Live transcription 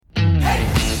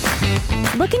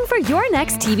Looking for your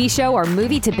next TV show or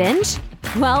movie to binge?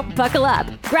 Well, buckle up,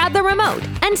 grab the remote,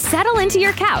 and settle into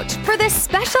your couch for this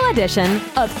special edition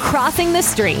of Crossing the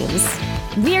Streams.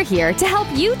 We're here to help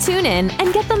you tune in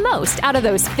and get the most out of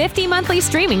those 50 monthly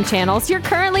streaming channels you're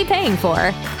currently paying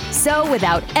for. So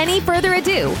without any further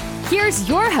ado, here's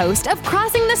your host of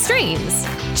Crossing the Streams,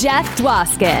 Jeff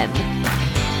Dwoskin.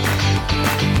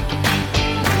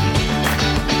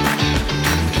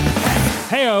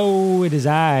 Heyo, it is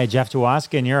I, Jeff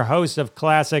Dwoskin, your host of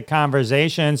Classic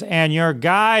Conversations and your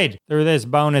guide through this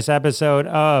bonus episode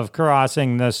of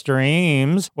Crossing the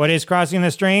Streams. What is Crossing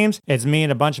the Streams? It's me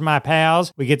and a bunch of my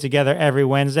pals. We get together every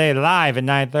Wednesday live at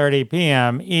 9:30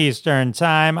 p.m. Eastern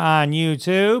Time on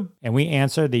YouTube, and we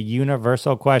answer the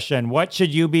universal question, what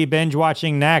should you be binge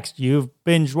watching next? You've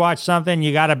binge watched something,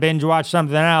 you got to binge watch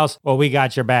something else. Well, we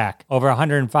got your back. Over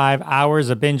 105 hours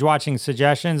of binge watching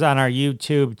suggestions on our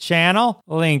YouTube channel.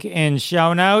 Link in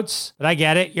show notes. But I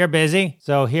get it, you're busy.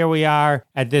 So here we are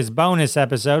at this bonus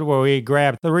episode where we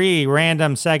grab 3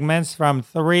 random segments from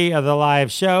 3 of the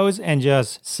live shows and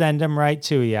just send them right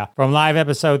to you. From live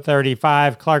episode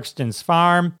 35, Clarkston's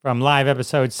Farm. From live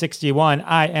episode 61,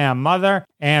 I Am Mother.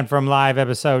 And from live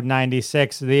episode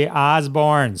 96, The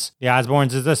Osbournes. The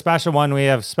Osbournes is the special one. We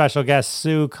have special guest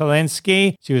Sue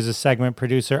Kalinsky. She was a segment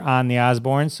producer on The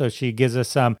Osbournes, so she gives us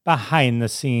some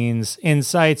behind-the-scenes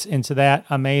insights into that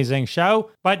amazing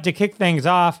show. But to kick things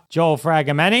off, Joel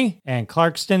Fragomeni and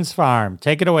Clarkston's Farm.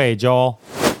 Take it away, Joel.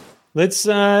 Let's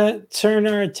turn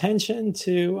our attention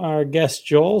to our guest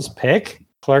Joel's pick,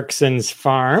 Clarkston's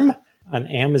Farm. An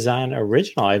Amazon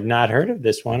original. I've not heard of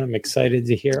this one. I'm excited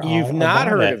to hear all You've not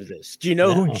heard it. of this. Do you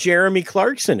know who Jeremy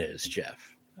Clarkson is, Jeff?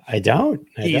 I don't.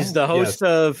 He's the host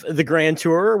of The Grand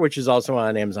Tour, which is also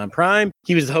on Amazon Prime.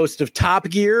 He was the host of Top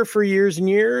Gear for years and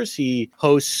years. He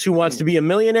hosts Who Wants to Be a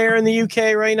Millionaire in the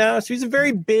UK right now. So he's a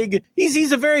very big,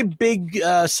 he's a very big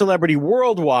celebrity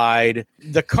worldwide.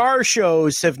 The car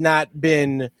shows have not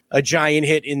been a giant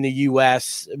hit in the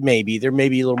US. Maybe there may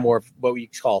be a little more of what we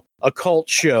call a cult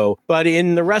show, but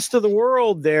in the rest of the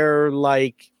world, they're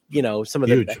like, you know, some of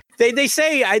the they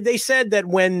said that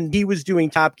when he was doing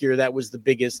Top Gear, that was the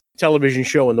biggest television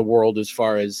show in the world as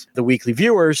far as the weekly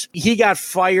viewers. He got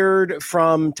fired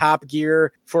from Top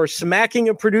Gear for smacking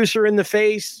a producer in the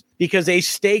face because a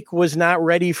steak was not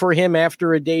ready for him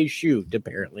after a day's shoot,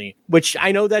 apparently, which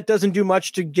I know that doesn't do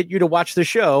much to get you to watch the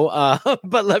show,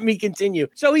 but let me continue.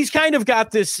 So he's kind of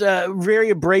got this very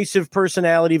abrasive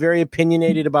personality, very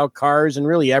opinionated about cars and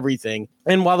really everything.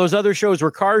 And while those other shows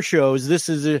were car shows, this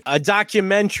is a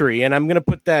documentary, and I'm going to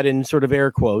put that in sort of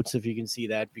air quotes if you can see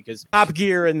that, because Top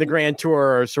Gear and the Grand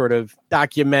Tour are sort of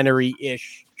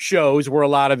documentary-ish shows where a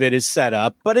lot of it is set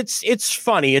up, but it's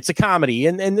funny. It's a comedy,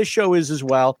 and this show is as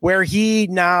well, where he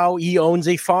owns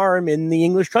a farm in the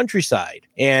English countryside.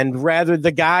 And rather,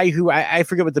 the guy who, I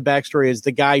forget what the backstory is,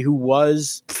 the guy who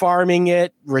was farming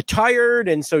it retired,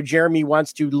 and so Jeremy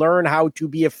wants to learn how to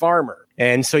be a farmer.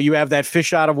 And so you have that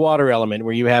fish out of water element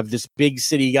where you have this big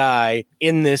city guy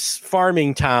in this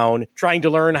farming town trying to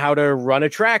learn how to run a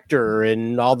tractor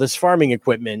and all this farming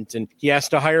equipment. And he has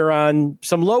to hire on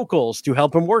some locals to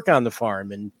help him work on the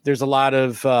farm. And there's a lot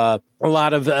of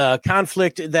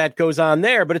conflict that goes on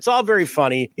there, but it's all very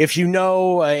funny. If you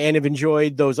know and have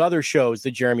enjoyed those other shows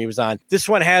that Jeremy was on, this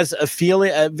one has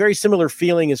a very similar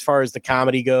feeling as far as the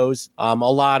comedy goes. A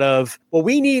lot of, well,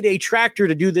 we need a tractor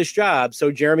to do this job,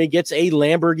 so Jeremy gets a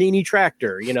Lamborghini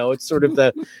tractor. You know, it's sort of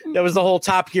that was the whole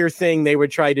Top Gear thing. They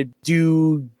would try to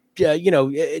do,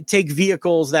 take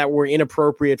vehicles that were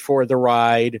inappropriate for the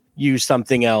ride, use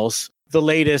something else. The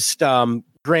latest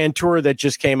Grand Tour that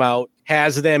just came out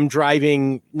has them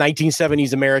driving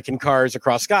 1970s American cars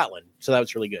across Scotland. So that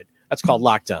was really good. That's called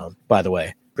Lockdown, by the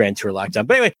way. Grand Tour Lockdown.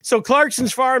 But anyway, so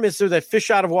Clarkston's Farm is sort of that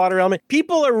fish out of water element.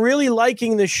 People are really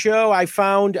liking the show. I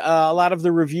found a lot of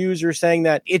the reviews are saying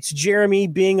that it's Jeremy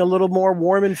being a little more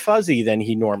warm and fuzzy than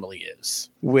he normally is,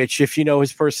 which, if you know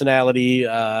his personality,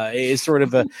 is sort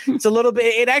of it's a little bit,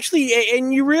 it actually,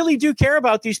 and you really do care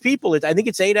about these people. I think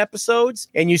it's 8 episodes,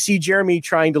 and you see Jeremy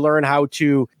trying to learn how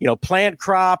to, plant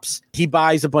crops. He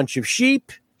buys a bunch of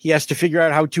sheep. He has to figure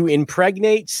out how to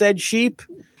impregnate said sheep,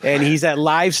 and he's at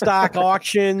livestock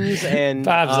auctions. And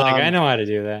Bob's like, I know how to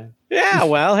do that. Yeah,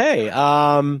 well, hey,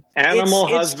 animal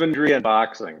husbandry and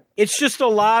boxing. it's just a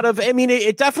lot of, I mean,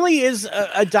 it definitely is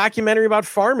a documentary about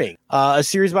farming, a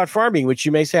series about farming, which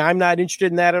you may say, I'm not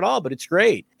interested in that at all, but it's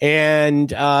great.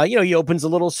 And, he opens a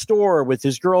little store with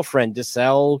his girlfriend to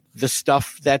sell the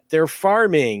stuff that they're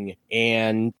farming.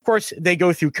 And of course, they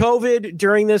go through COVID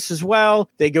during this as well.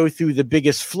 They go through the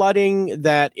biggest flooding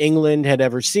that England had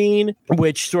ever seen,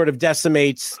 which sort of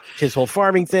decimates his whole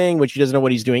farming thing, which he doesn't know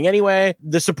what he's doing anyway.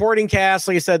 The supporting cast,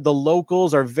 like I said, the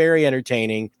locals are very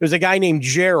entertaining. There's a guy named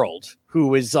Gerald,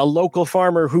 who is a local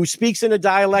farmer who speaks in a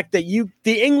dialect that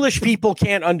the English people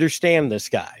can't understand this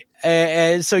guy.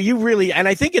 And so and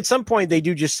I think at some point they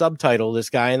do just subtitle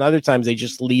this guy, and other times they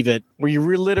just leave it where you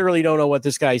literally don't know what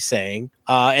this guy's saying.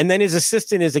 And then his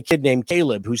assistant is a kid named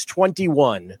Caleb, who's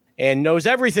 21 and knows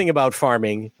everything about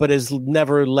farming, but has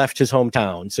never left his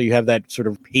hometown. So you have that sort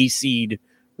of hayseed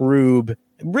rube,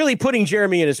 really putting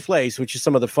Jeremy in his place, which is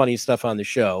some of the funny stuff on the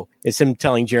show. It's him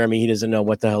telling Jeremy he doesn't know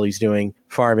what the hell he's doing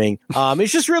farming.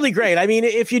 It's just really great. I mean,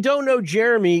 if you don't know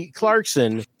Jeremy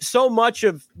Clarkson, so much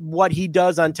of what he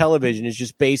does on television is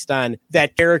just based on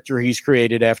that character he's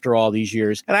created after all these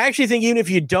years. And I actually think even if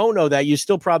you don't know that, you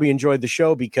still probably enjoyed the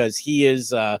show because he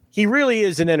really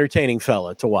is an entertaining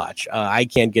fella to watch. I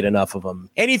can't get enough of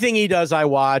him. Anything he does, I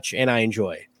watch and I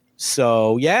enjoy.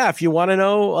 So, yeah, if you want to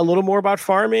know a little more about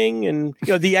farming and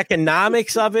the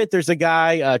economics of it, there's a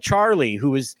guy, Charlie,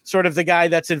 who is sort of the guy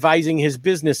that's advising his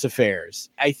business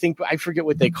affairs. I forget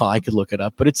what they call it. I could look it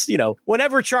up. But it's,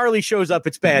 whenever Charlie shows up,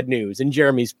 it's bad news. And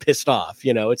Jeremy's pissed off.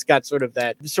 It's got sort of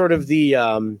the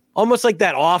almost like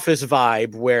that Office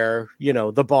vibe where,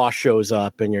 the boss shows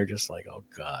up and you're just like, oh,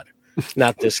 God.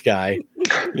 Not this guy.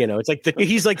 It's like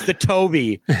he's like the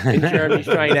Toby, and Jeremy's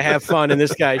trying to have fun, and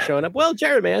this guy's showing up. Well,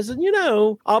 Jeremy, I said,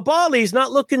 Bali's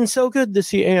not looking so good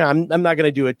this year. I'm not going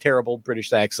to do a terrible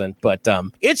British accent, but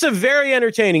it's a very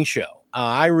entertaining show.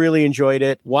 I really enjoyed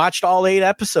it. Watched all 8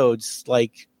 episodes,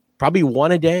 like probably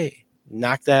one a day.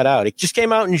 Knocked that out. It just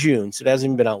came out in June, so it hasn't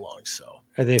even been out long. So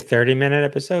are they 30-minute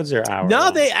episodes or hours?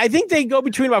 No, I think they go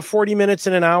between about 40 minutes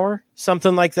and an hour,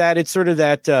 something like that. It's sort of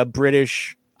that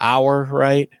British hour,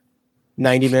 right?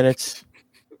 90 minutes.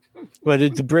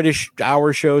 But the British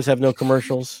hour shows have no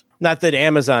commercials. Not that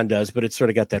Amazon does, but it's sort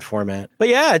of got that format. But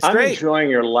yeah, it's great. I'm enjoying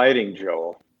your lighting,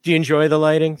 Joel. Do you enjoy the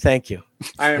lighting? Thank you.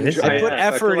 I put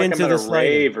effort into this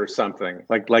rave or something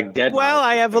like dead. Well,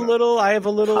 I have a little.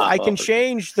 I can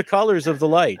change the colors of the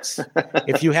lights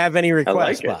if you have any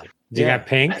requests, Bob. Do you got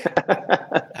pink?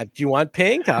 Do you want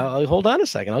pink? I'll hold on a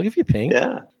second. I'll give you pink.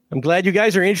 Yeah. I'm glad you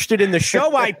guys are interested in the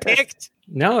show I picked.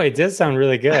 No, it does sound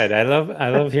really good. I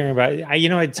love hearing about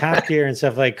it. Top Gear and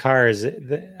stuff like cars. So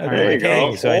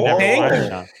I never watched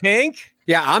them. Pink.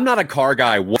 Yeah, I'm not a car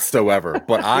guy whatsoever,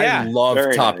 but I love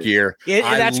Top Gear.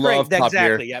 That's love great. Top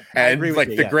exactly. Gear. Yep. And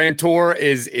the Grand Tour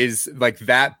is like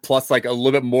that plus like a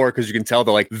little bit more because you can tell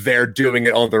that they're doing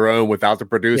it on their own without the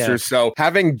producers. Yeah. So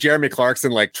having Jeremy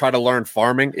Clarkson try to learn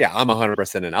farming, I'm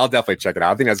 100% in. I'll definitely check it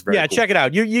out. I think that's very cool. Check it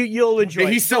out. You'll enjoy.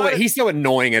 He's so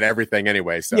annoying at everything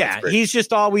anyway. So he's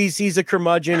just he's a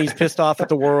curmudgeon. He's pissed off at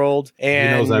the world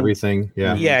and he knows everything.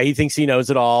 Yeah, he thinks he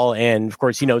knows it all, and of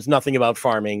course he knows nothing about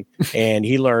farming, and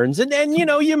he learns. And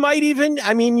you might even,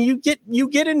 you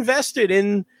get invested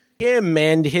in him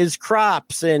and his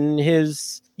crops and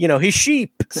his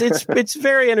sheep. It's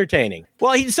very entertaining.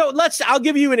 Well, I'll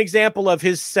give you an example of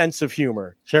his sense of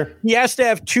humor. Sure. He has to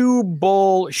have 2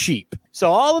 bull sheep. So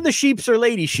all of the sheeps are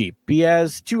lady sheep. He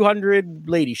has 200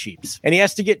 lady sheeps, and he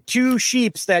has to get 2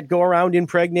 sheeps that go around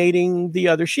impregnating the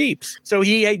other sheeps. So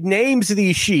he names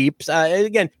these sheeps.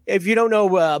 Again, if you don't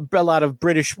know a lot of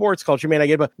British sports culture,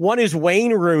 but one is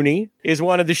Wayne Rooney is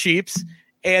one of the sheeps,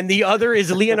 and the other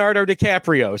is Leonardo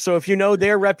DiCaprio. So if you know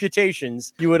their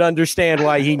reputations, you would understand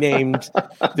why he named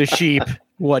the sheep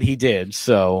what he did.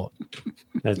 So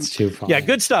that's too funny. Yeah,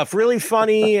 good stuff. Really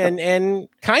funny and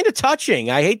kind of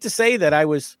touching. I hate to say that I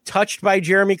was touched by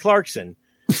Jeremy Clarkson,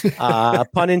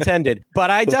 pun intended, but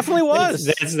I definitely was.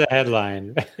 That's the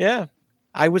headline. Yeah.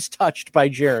 I was touched by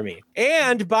Jeremy.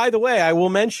 And by the way, I will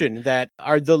mention that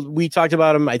we talked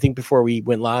about him, I think, before we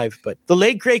went live, but the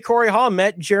late great Corey Hall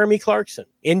met Jeremy Clarkson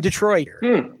in Detroit.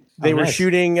 They were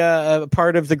shooting a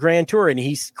part of the Grand Tour, and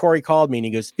Corey called me and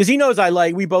he goes, because he knows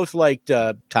we both liked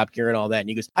Top Gear and all that. And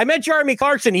he goes, I met Jeremy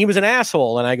Clarkson. He was an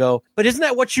asshole. And I go, but isn't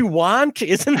that what you want?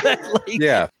 Isn't that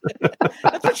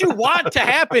that's what you want to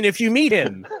happen if you meet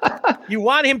him? You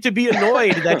want him to be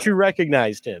annoyed that you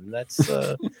recognized him. That's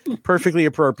perfectly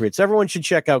appropriate. So everyone should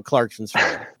check out Clarkson's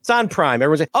film. It's on Prime.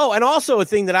 Everyone's and also a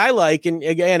thing that I like, and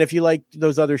again, if you like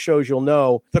those other shows, you'll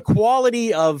know the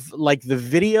quality of the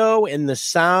video and the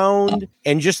sound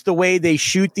and just the way they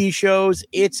shoot these shows.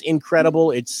 It's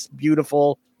incredible. It's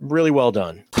beautiful. Really well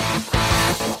done.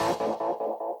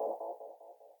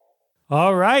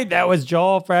 All right, that was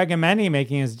Joel Fragomeni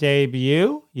making his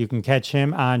debut. You can catch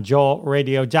him on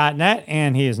joelradio.net,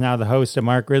 and he is now the host of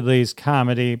Mark Ridley's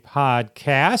comedy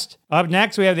podcast. Up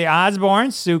next, we have the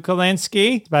Osbournes, Sue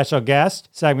Kalinsky, special guest,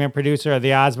 segment producer of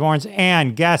the Osbournes,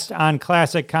 and guest on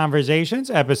Classic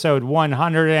Conversations, episode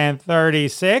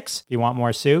 136. If you want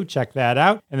more Sue, check that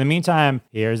out. In the meantime,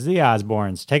 here's the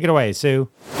Osbournes. Take it away, Sue.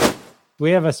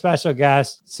 We have a special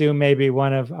guest. Sue may be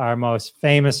one of our most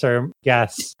famous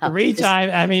guests.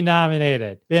 3-time Emmy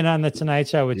nominated. Been on The Tonight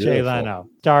Show with Jay Leno.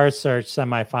 Star Search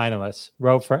semifinalist.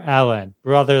 Wrote for Ellen.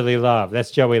 Brotherly Love. That's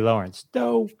Joey Lawrence.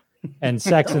 Dope. And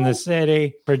Sex in the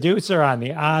City. Producer on The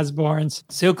Osbournes.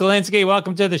 Sue Kalinsky,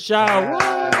 welcome to the show.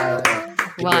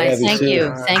 Why, thank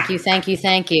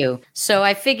you. So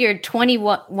I figured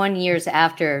 21 years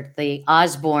after the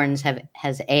Osbournes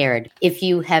has aired, if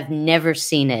you have never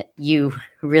seen it, you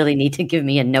really need to give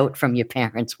me a note from your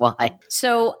parents why.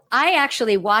 So I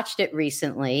actually watched it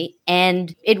recently,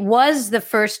 and it was the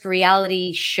first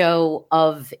reality show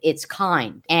of its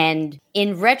kind. And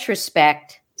in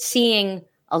retrospect, seeing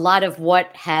a lot of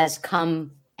what has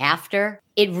come after,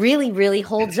 it really, really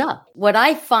holds up. What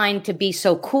I find to be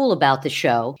so cool about the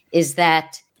show is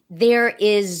that there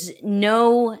is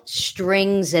no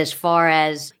strings as far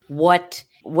as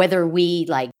whether we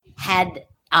had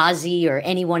Ozzy or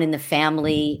anyone in the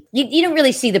family. You don't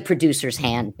really see the producer's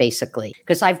hand, basically,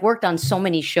 because I've worked on so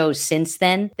many shows since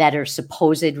then that are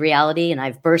supposed reality, and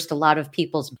I've burst a lot of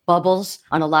people's bubbles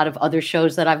on a lot of other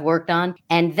shows that I've worked on.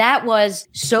 And that was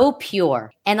so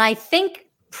pure. And I think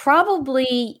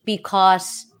probably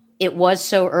because it was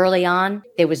so early on,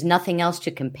 there was nothing else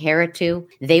to compare it to.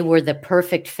 They were the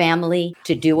perfect family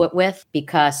to do it with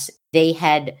because they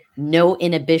had no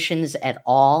inhibitions at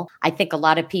all. I think a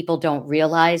lot of people don't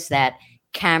realize that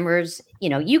cameras,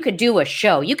 you could do a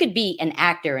show. You could be an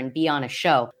actor and be on a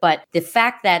show. But the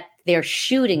fact that they're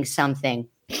shooting something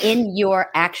in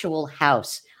your actual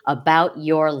house about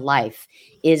your life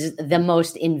is the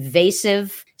most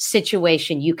invasive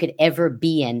situation you could ever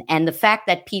be in. And the fact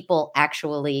that people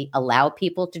actually allow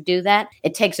people to do that,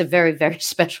 it takes a very, very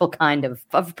special kind of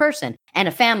person and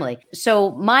a family.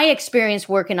 So my experience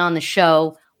working on the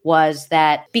show was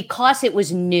that because it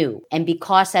was new and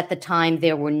because at the time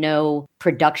there were no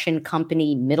production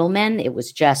company middlemen, it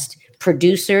was just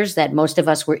producers that most of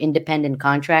us were independent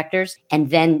contractors.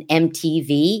 And then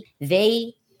MTV,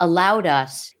 they allowed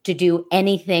us to do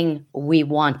anything we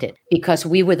wanted because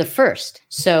we were the first.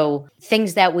 So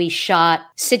things that we shot,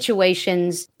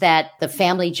 situations that the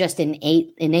family just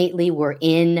innately were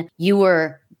in,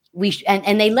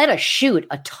 and they let us shoot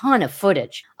a ton of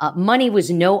footage. Money was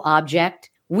no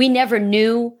object. We never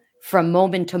knew from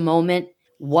moment to moment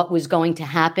what was going to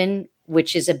happen,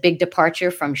 which is a big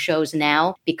departure from shows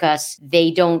now because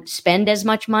they don't spend as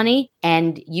much money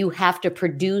and you have to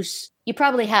produce.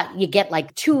 You get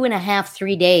like 2.5,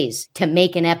 3 days to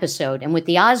make an episode. And with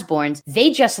the Osbournes,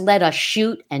 they just let us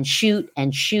shoot and shoot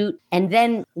and shoot. And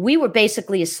then we were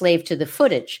basically a slave to the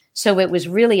footage. So it was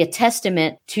really a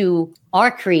testament to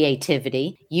our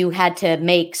creativity. You had to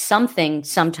make something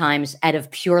sometimes out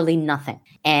of purely nothing.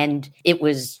 And it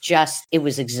was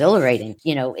exhilarating.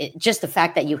 Just the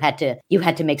fact that you had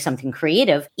to make something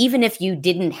creative, even if you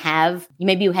didn't have,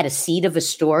 maybe you had a seed of a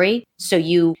story. So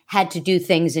you had to do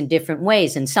things in different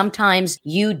ways. And sometimes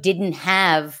you didn't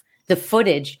have the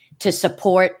footage to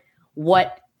support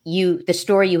the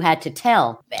story you had to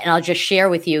tell. And I'll just share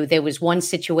with you, there was one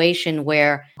situation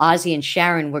where Ozzy and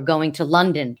Sharon were going to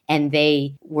London and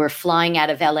they were flying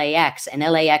out of LAX and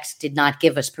LAX did not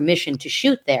give us permission to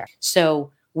shoot there.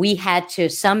 So we had to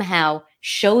somehow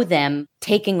show them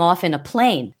taking off in a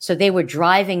plane. So they were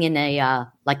driving in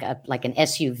like an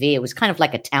SUV. It was kind of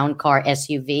like a town car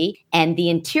SUV. And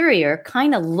the interior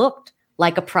kind of looked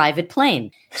like a private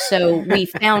plane. So we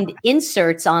found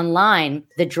inserts online.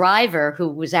 The driver, who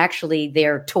was actually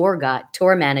their tour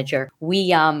manager, we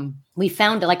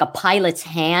found like a pilot's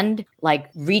hand,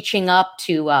 like reaching up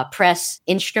to press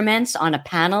instruments on a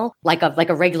panel, like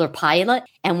a regular pilot.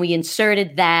 And we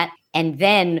inserted that. And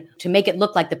then to make it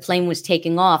look like the plane was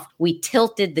taking off, we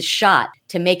tilted the shot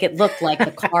to make it look like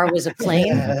the car was a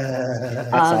plane.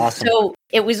 That's awesome. So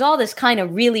it was all this kind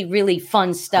of really, really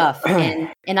fun stuff. And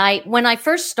when I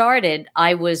first started,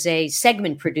 I was a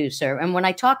segment producer. And when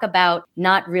I talk about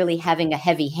not really having a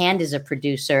heavy hand as a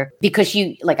producer, because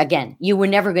you were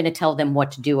never going to tell them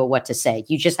what to do or what to say.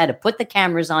 You just had to put the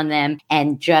cameras on them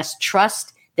and just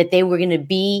trust that they were going to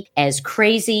be as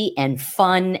crazy and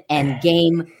fun and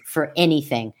game for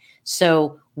anything.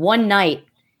 So one night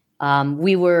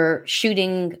we were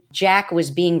shooting, Jack was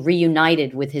being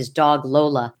reunited with his dog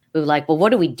Lola. We were like, well, what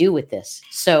do we do with this?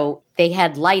 So they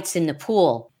had lights in the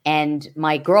pool. And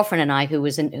my girlfriend and I, who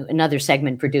was another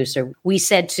segment producer, we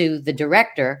said to the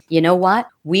director, you know what?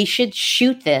 We should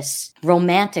shoot this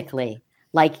romantically.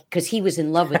 Like, because he was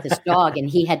in love with this dog and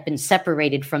he had been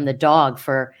separated from the dog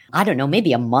for, I don't know,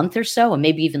 maybe a month or so, or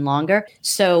maybe even longer.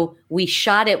 So we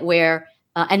shot it where,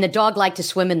 and the dog liked to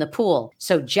swim in the pool.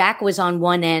 So Jack was on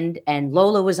one end and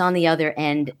Lola was on the other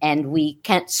end. And we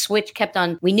kept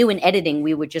on, we knew in editing,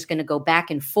 we were just going to go back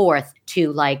and forth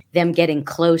to like them getting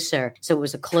closer. So it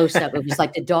was a close up. It was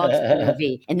like the dog's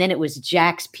POV. And then it was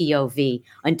Jack's POV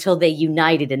until they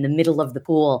united in the middle of the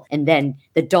pool. And then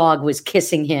the dog was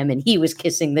kissing him and he was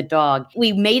kissing the dog.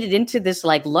 We made it into this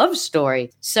like love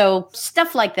story. So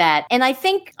stuff like that. And I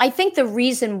think the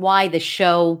reason why the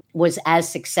show was as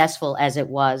successful as it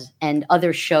was and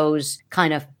other shows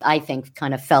kind of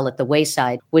fell at the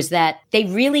wayside was that they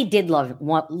really did love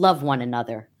one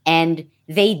another. And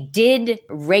they did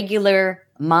regular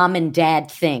mom and dad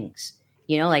things,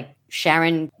 like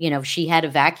Sharon, she had a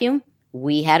vacuum.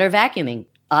 We had her vacuuming.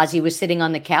 Ozzy was sitting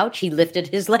on the couch. He lifted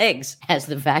his legs as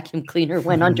the vacuum cleaner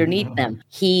went underneath them.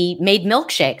 He made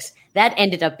milkshakes. That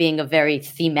ended up being a very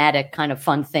thematic kind of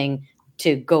fun thing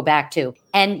to go back to.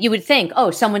 And you would think,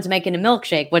 oh, someone's making a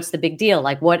milkshake. What's the big deal?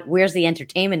 Like, where's the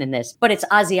entertainment in this? But it's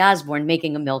Ozzy Osbourne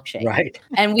making a milkshake. Right.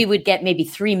 And we would get maybe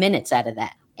 3 minutes out of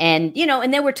that. And,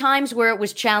 and there were times where it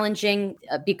was challenging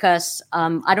because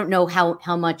I don't know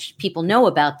how much people know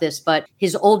about this, but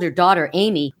his older daughter,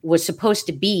 Amy, was supposed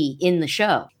to be in the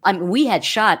show. We had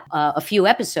shot a few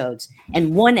episodes,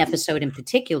 and one episode in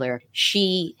particular,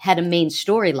 she had a main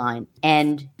storyline,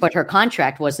 but her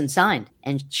contract wasn't signed.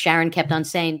 And Sharon kept on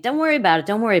saying, don't worry about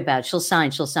it. She'll sign.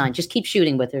 Just keep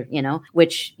shooting with her,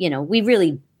 which, we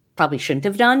really probably shouldn't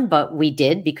have done, but we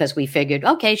did because we figured,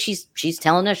 okay, she's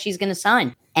telling us she's going to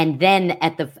sign. And then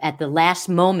at the last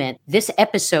moment, this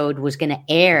episode was going to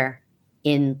air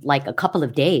in like a couple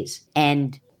of days.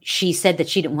 And she said that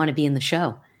she didn't want to be in the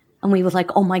show. And we were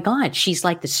like, oh my God, she's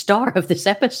like the star of this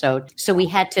episode. So we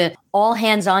had to all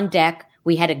hands on deck.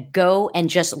 We had to go and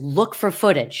just look for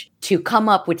footage to come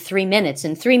up with 3 minutes.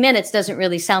 And 3 minutes doesn't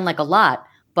really sound like a lot,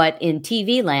 but in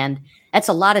TV land, that's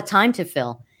a lot of time to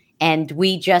fill. And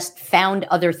we just found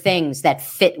other things that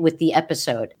fit with the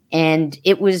episode. And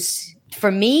it was,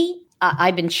 for me,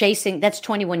 I've been chasing, that's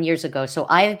 21 years ago. So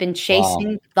I have been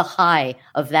chasing the high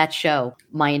of that show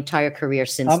my entire career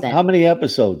since then. How many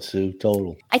episodes, Sue,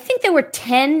 total? I think there were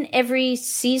 10 every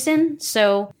season.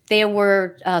 So there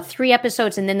were 3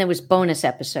 episodes and then there was bonus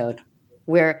episode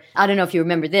where, I don't know if you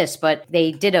remember this, but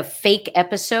they did a fake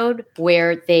episode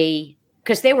where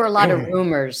because there were a lot of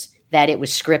rumors that it was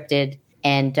scripted.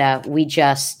 And we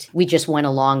just went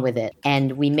along with it.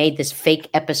 And we made this fake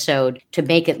episode to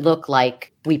make it look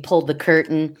like we pulled the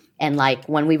curtain. And like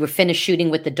when we were finished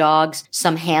shooting with the dogs,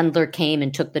 some handler came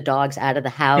and took the dogs out of the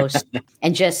house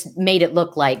and just made it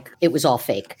look like it was all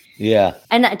fake. Yeah.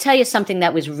 And I tell you something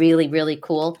that was really, really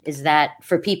cool is that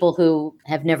for people who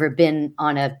have never been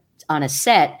on a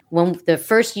set, when the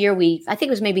first year I think it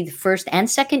was maybe the first and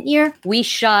second year, we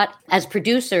shot as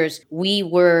producers, we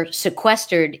were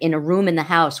sequestered in a room in the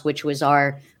house, which was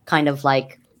our kind of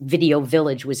like video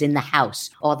village was in the house.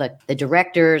 All the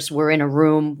directors were in a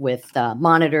room with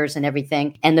monitors and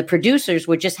everything. And the producers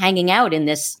were just hanging out in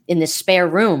this spare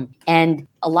room. And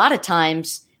a lot of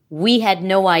times we had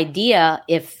no idea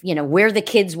if, where the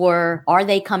kids were, are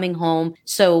they coming home?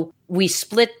 So we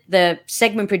split the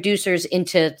segment producers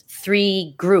into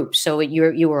 3 groups. So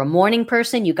you were a morning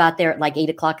person. You got there at like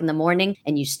 8:00 in the morning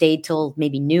and you stayed till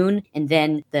maybe noon. And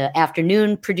then the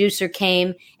afternoon producer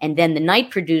came and then the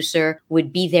night producer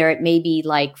would be there at maybe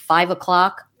like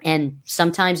 5:00 and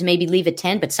sometimes maybe leave at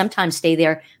 10, but sometimes stay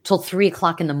there till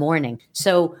 3:00 in the morning.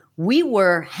 So we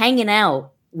were hanging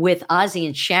out with Ozzy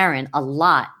and Sharon a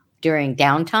lot during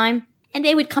downtime. And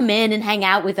they would come in and hang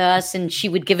out with us and she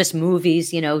would give us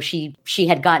movies. She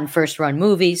had gotten first run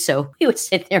movies. So we would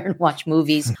sit there and watch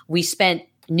movies. We spent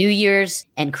New Year's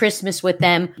and Christmas with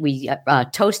them. We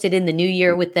toasted in the New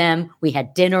Year with them. We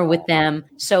had dinner with them.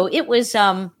 So it was,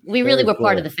 we really were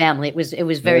part of the family. It was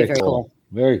very, very cool.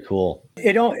 Very cool.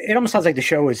 It almost sounds like the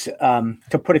show was,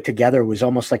 to put it together, was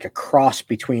almost like a cross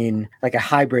between like a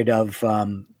hybrid of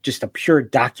just a pure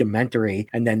documentary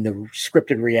and then the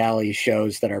scripted reality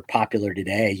shows that are popular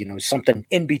today. Something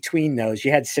in between those.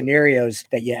 You had scenarios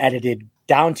that you edited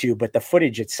down to, but the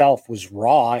footage itself was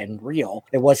raw and real.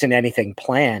 It wasn't anything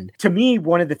planned. To me,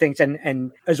 one of the things,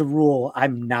 and as a rule,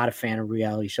 I'm not a fan of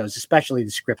reality shows, especially the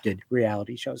scripted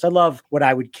reality shows. I love what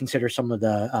I would consider some of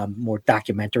the more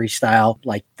documentary style,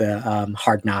 like the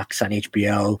Hard Knocks on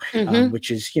HBO, which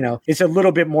is, it's a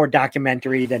little bit more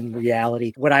documentary than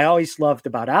reality. What I always loved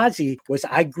about Ozzy was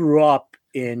I grew up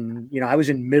I was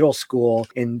in middle school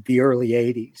in the early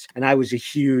 80s, and I was a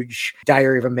huge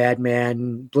Diary of a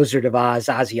Madman, Blizzard of Oz,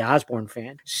 Ozzy Osbourne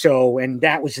fan. So, and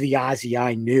that was the Ozzy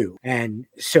I knew. And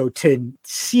so to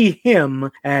see him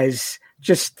as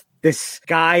just this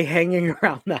guy hanging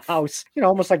around the house,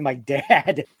 almost like my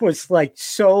dad, was like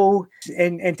so,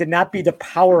 and to not be the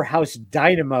powerhouse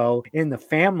dynamo in the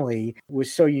family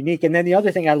was so unique. And then the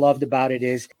other thing I loved about it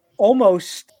is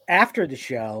almost after the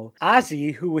show,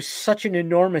 Ozzy, who was such an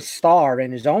enormous star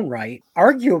in his own right,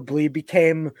 arguably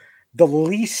became the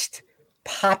least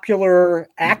popular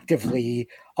actively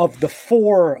of the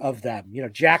four of them.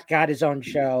 Jack got his own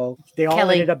show. They all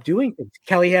ended up doing things.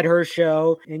 Kelly had her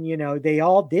show, and they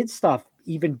all did stuff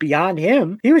even beyond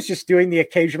him. He was just doing the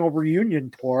occasional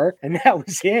reunion tour, and that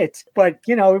was it. But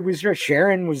it was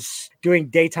Sharon was doing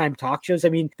daytime talk shows. I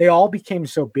mean, they all became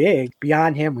so big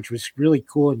beyond him, which was really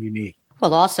cool and unique.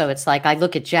 Well, also, it's like I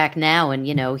look at Jack now and,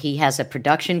 he has a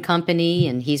production company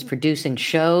and he's producing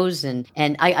shows. And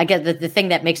I get the thing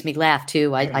that makes me laugh,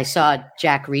 too. I saw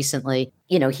Jack recently.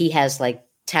 He has like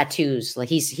tattoos, like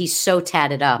he's so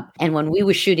tatted up. And when we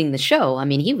were shooting the show, I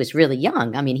mean, he was really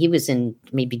young. I mean, he was in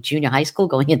maybe junior high school,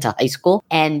 going into high school.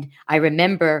 And I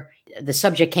remember the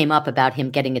subject came up about him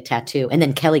getting a tattoo and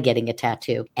then Kelly getting a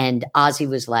tattoo. And Ozzy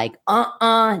was like,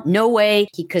 no way.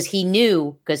 Because he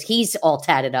knew, because he's all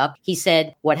tatted up. He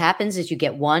said, what happens is you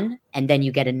get one and then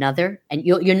you get another and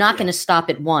you're not going to stop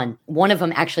at one. One of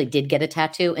them actually did get a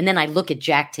tattoo. And then I look at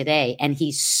Jack today and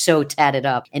he's so tatted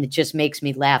up and it just makes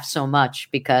me laugh so much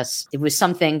because it was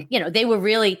something, they were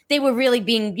really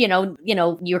being,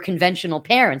 your conventional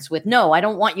parents with, no, I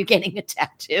don't want you getting a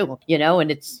tattoo,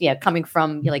 and it's coming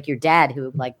from like your dad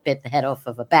who like bit the head off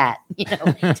of a bat,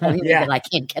 telling me that I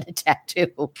can't get a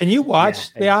tattoo. Can you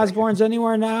watch the Osbournes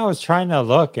anywhere now? I was trying to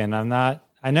look and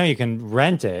I know you can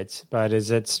rent it, but is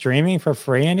it streaming for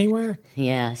free anywhere?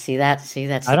 Yeah, that's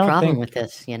the problem with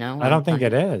this, I don't think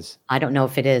it is. I don't know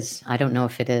if it is.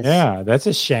 Yeah, that's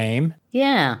a shame.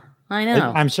 Yeah, I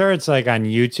know. I'm sure it's like on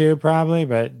YouTube probably,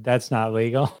 but that's not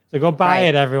legal. So go buy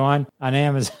it, everyone, on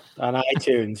Amazon. On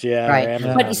iTunes, yeah. Right.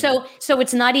 But so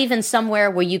it's not even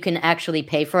somewhere where you can actually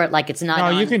pay for it. Like it's not.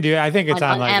 No, you can do it. I think it's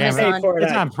on like Amazon.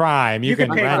 It's on Prime. You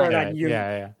can rent it.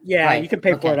 Yeah, right. You can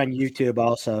pay for it on YouTube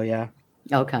also. Yeah.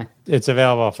 Okay. It's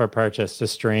available for purchase to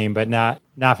stream, but not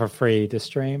for free to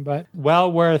stream, but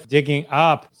well worth digging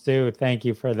up. Sue, thank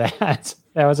you for that.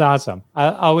 That was awesome.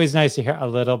 Always nice to hear a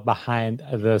little behind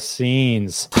the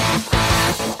scenes.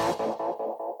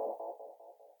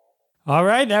 All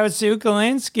right, that was Sue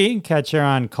Kalinsky. Catch her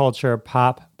on Culture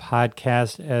Pop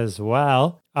Podcast as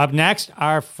well. Up next,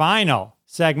 our final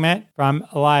segment from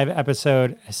live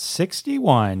episode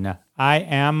 61, I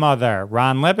Am Mother.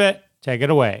 Ron Lippitt, take it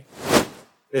away.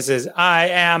 This is I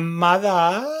Am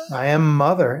Mother. I Am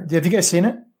Mother. Have you guys seen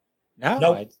it? No,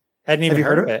 nope. I hadn't even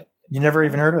heard of it. You never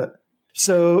even heard of it.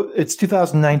 So it's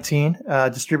 2019,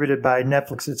 distributed by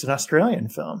Netflix. It's an Australian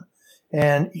film.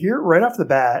 And here, right off the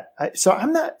bat,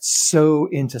 I'm not so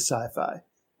into sci-fi.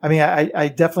 I mean, I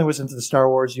definitely was into the Star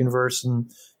Wars universe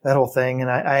and that whole thing. And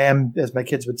I am, as my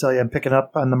kids would tell you, I'm picking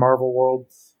up on the Marvel world,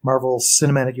 Marvel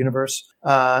Cinematic Universe,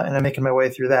 and I'm making my way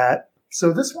through that.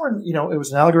 So this one, it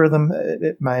was an algorithm.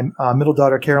 My middle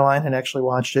daughter, Caroline, had actually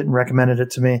watched it and recommended it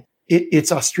to me.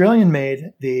 It's Australian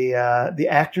made. The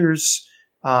actors,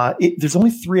 there's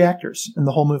only 3 actors in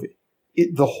the whole movie.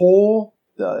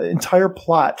 The entire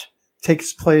plot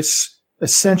takes place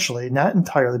essentially, not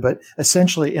entirely, but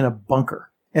essentially in a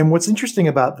bunker. And what's interesting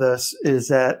about this is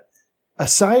that a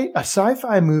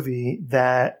sci-fi movie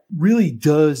that really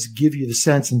does give you the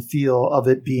sense and feel of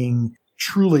it being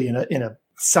truly in a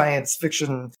science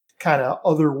fiction kind of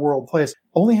otherworld place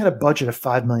only had a budget of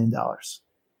 $5 million.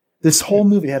 This whole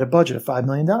movie had a budget of $5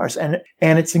 million.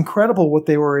 And it's incredible what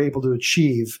they were able to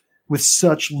achieve with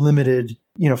such limited,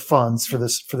 funds for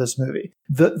this movie.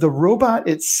 The robot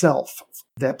itself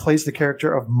that plays the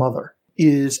character of Mother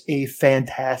is a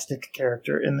fantastic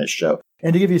character in this show.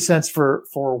 And to give you a sense for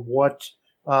what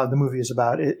the movie is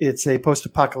about, it's a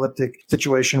post-apocalyptic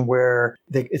situation where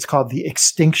it's called the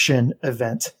Extinction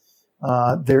Event.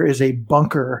 There is a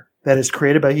bunker that is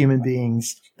created by human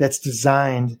beings that's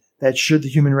designed that should the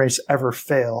human race ever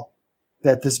fail,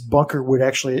 that this bunker would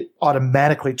actually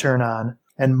automatically turn on,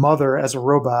 and Mother as a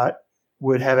robot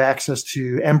would have access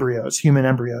to embryos, human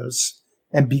embryos,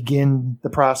 and begin the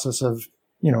process of,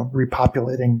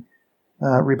 repopulating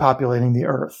the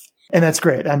Earth. And that's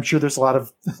great. I'm sure there's a lot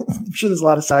of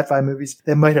sci-fi movies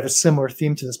that might have a similar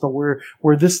theme to this, but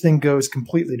where this thing goes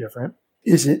completely different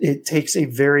is it takes a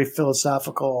very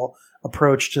philosophical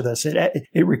approach to this.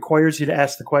 It requires you to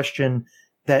ask the question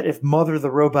that if Mother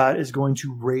the robot is going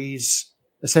to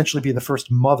essentially be the first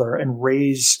mother and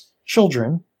raise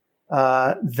children,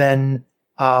 then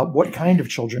what kind of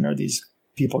children are these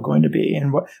people going to be?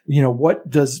 And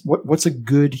what's a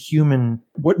good human?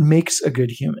 What makes a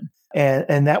good human?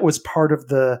 And that was part of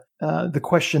the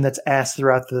question that's asked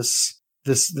throughout this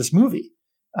movie.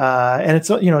 And it's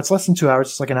less than 2 hours.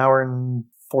 It's like an hour and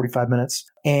 45 minutes.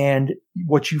 And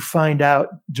what you find out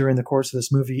during the course of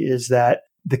this movie is that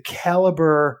the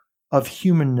caliber of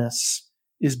humanness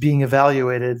is being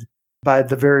evaluated by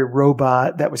the very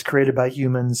robot that was created by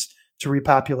humans to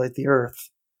repopulate the Earth.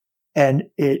 And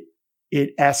it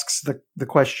asks the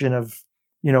question of,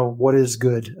 what is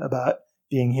good about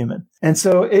being human? And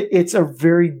so it's a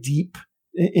very deep,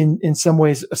 in some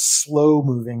ways, a slow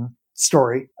moving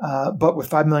story. But with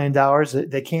 $5 million,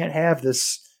 they can't have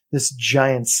this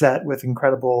giant set with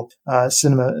incredible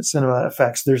cinema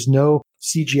effects. There's no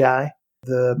CGI.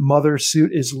 The mother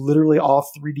suit is literally all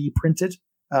 3D printed.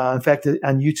 In fact,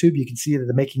 on YouTube, you can see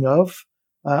the making of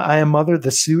I Am Mother.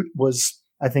 The suit was,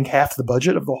 I think, half the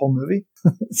budget of the whole movie.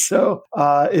 So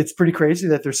it's pretty crazy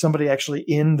that there's somebody actually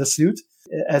in the suit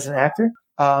as an actor.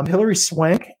 Hilary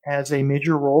Swank has a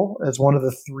major role as one of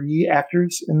the 3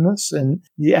 actors in this. And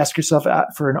you ask yourself,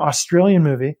 for an Australian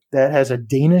movie that has a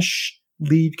Danish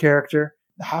lead character,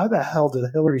 how the hell did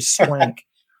Hilary Swank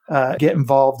get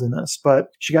involved in this? But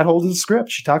she got hold of the script.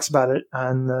 She talks about it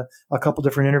on a couple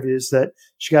different interviews that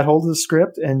she got hold of the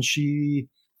script and she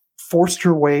forced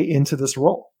her way into this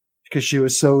role because she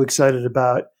was so excited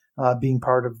about being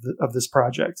part of this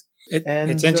project.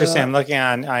 It's interesting. I'm looking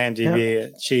on IMDb. Yeah.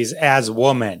 She's as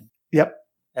woman. Yep.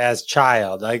 As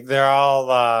child. Like they're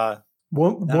all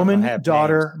woman,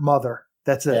 daughter, names. Mother.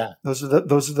 That's it. Yeah. Those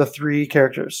are the 3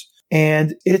 characters.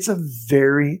 And it's a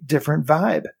very different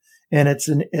vibe. And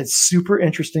it's super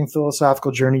interesting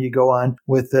philosophical journey you go on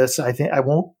with this. I think I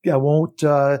won't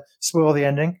spoil the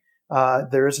ending.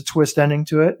 There is a twist ending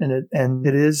to it, and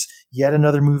it is yet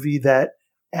another movie that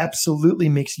absolutely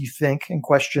makes you think and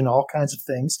question all kinds of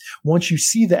things. Once you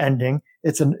see the ending,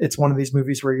 it's one of these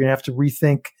movies where you're gonna have to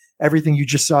rethink everything you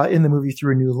just saw in the movie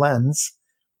through a new lens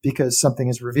because something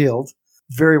is revealed.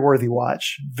 Very worthy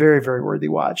watch. Very, very worthy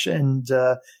watch. And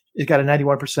it got a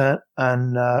 91%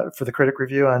 for the critic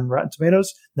review on Rotten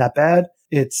Tomatoes. Not bad.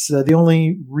 It's the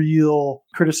only real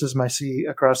criticism I see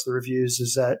across the reviews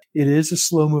is that it is a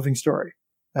slow moving story.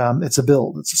 It's a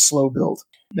build. It's a slow build.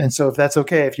 And so if that's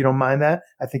okay, if you don't mind that,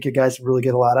 I think you guys really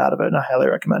get a lot out of it, and I highly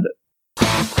recommend it.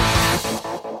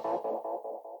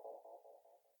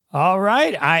 All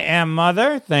right. I Am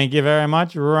Mother. Thank you very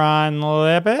much, Ron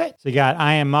Lippitt. So you got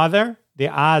I Am Mother, The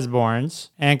Osbournes,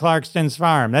 and Clarkston's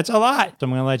Farm. That's a lot. So I'm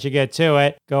going to let you get to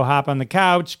it. Go hop on the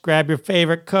couch, grab your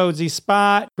favorite cozy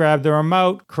spot, grab the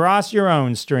remote, cross your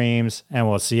own streams, and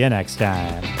we'll see you next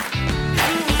time.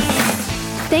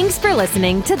 Thanks for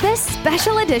listening to this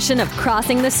special edition of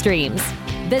Crossing the Streams.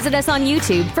 Visit us on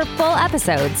YouTube for full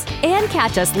episodes and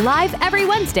catch us live every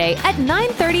Wednesday at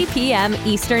 9:30 p.m.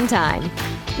 Eastern Time.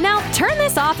 Now turn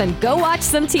this off and go watch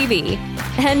some TV.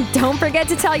 And don't forget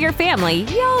to tell your family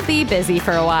you'll be busy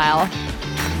for a while.